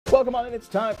Welcome on in. It's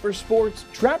time for sports.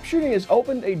 Trap shooting has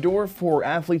opened a door for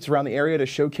athletes around the area to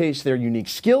showcase their unique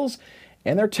skills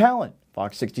and their talent.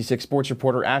 Fox 66 sports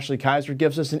reporter Ashley Kaiser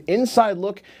gives us an inside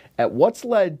look at what's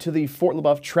led to the Fort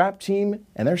LaBeouf trap team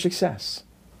and their success.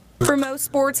 For most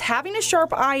sports, having a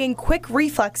sharp eye and quick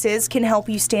reflexes can help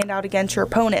you stand out against your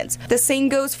opponents. The same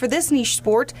goes for this niche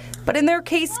sport, but in their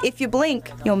case, if you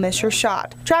blink, you'll miss your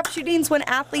shot. Trap shooting is when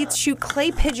athletes shoot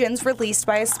clay pigeons released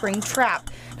by a spring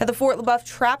trap. Now, the Fort LaBeouf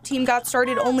trap team got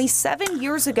started only 7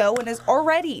 years ago and has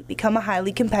already become a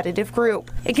highly competitive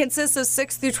group. It consists of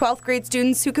 6th through 12th grade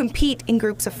students who compete in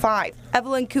groups of 5.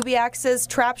 Evelyn Kubiak says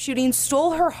trap shooting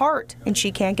stole her heart and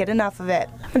she can't get enough of it.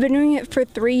 I've been doing it for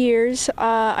 3 years.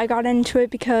 I got into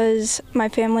it because my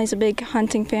family's a big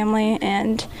hunting family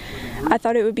and I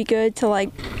thought it would be good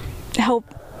to help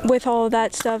with all of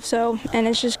that stuff, and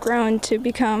it's just grown to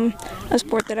become a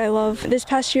sport that I love. This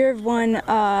past year I've won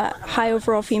high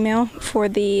overall female for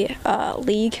the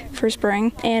league for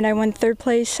spring, and I won 3rd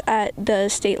place at the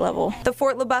state level. The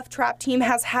Fort LaBeouf trap team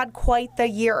has had quite the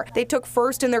year. They took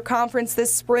 1st in their conference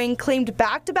this spring, claimed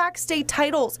back-to-back state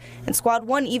titles, and Squad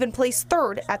 1 even placed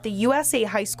 3rd at the USA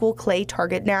High School Clay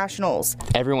Target Nationals.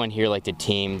 Everyone here, the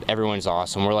team, everyone's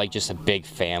awesome. We're just a big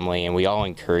family, and we all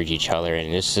encourage each other,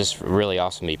 and it's just really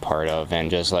awesome to be part of,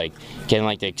 and just getting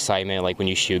the excitement when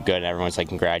you shoot good and everyone's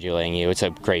congratulating you. It's a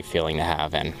great feeling to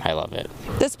have, and I love it.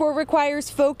 The sport requires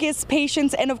focus,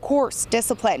 patience, and of course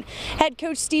discipline. Head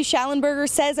coach Steve Schallenberger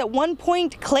says at one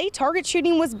point clay target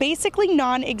shooting was basically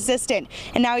non-existent,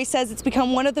 and now he says it's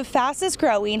become one of the fastest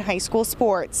growing high school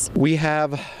sports. We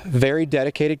have very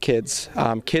dedicated kids,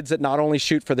 kids that not only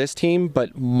shoot for this team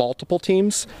but multiple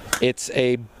teams. It's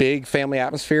a big family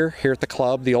atmosphere here at the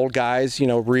club. The old guys,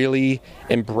 really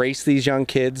embrace these young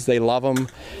kids. They love them,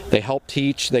 they help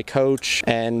teach, they coach,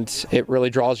 and it really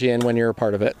draws you in when you're a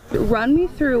part of it. Run me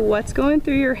through what's going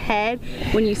through your head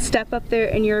when you step up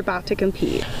there and you're about to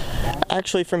compete.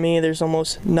 Actually, for me, there's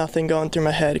almost nothing going through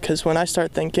my head, because when I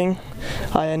start thinking,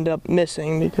 I end up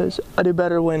missing, because I do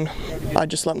better when I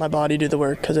just let my body do the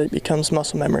work, because it becomes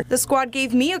muscle memory. The squad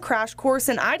gave me a crash course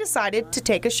and I decided to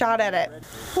take a shot at it.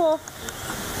 Cool.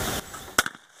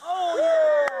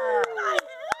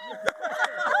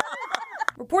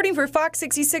 Reporting for Fox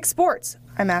 66 Sports,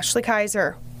 I'm Ashley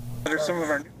Kaiser.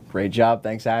 Great job.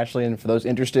 Thanks, Ashley. And for those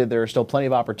interested, there are still plenty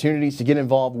of opportunities to get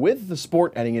involved with the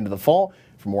sport heading into the fall.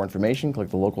 For more information, click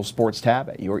the local sports tab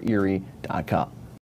at YourErie.com.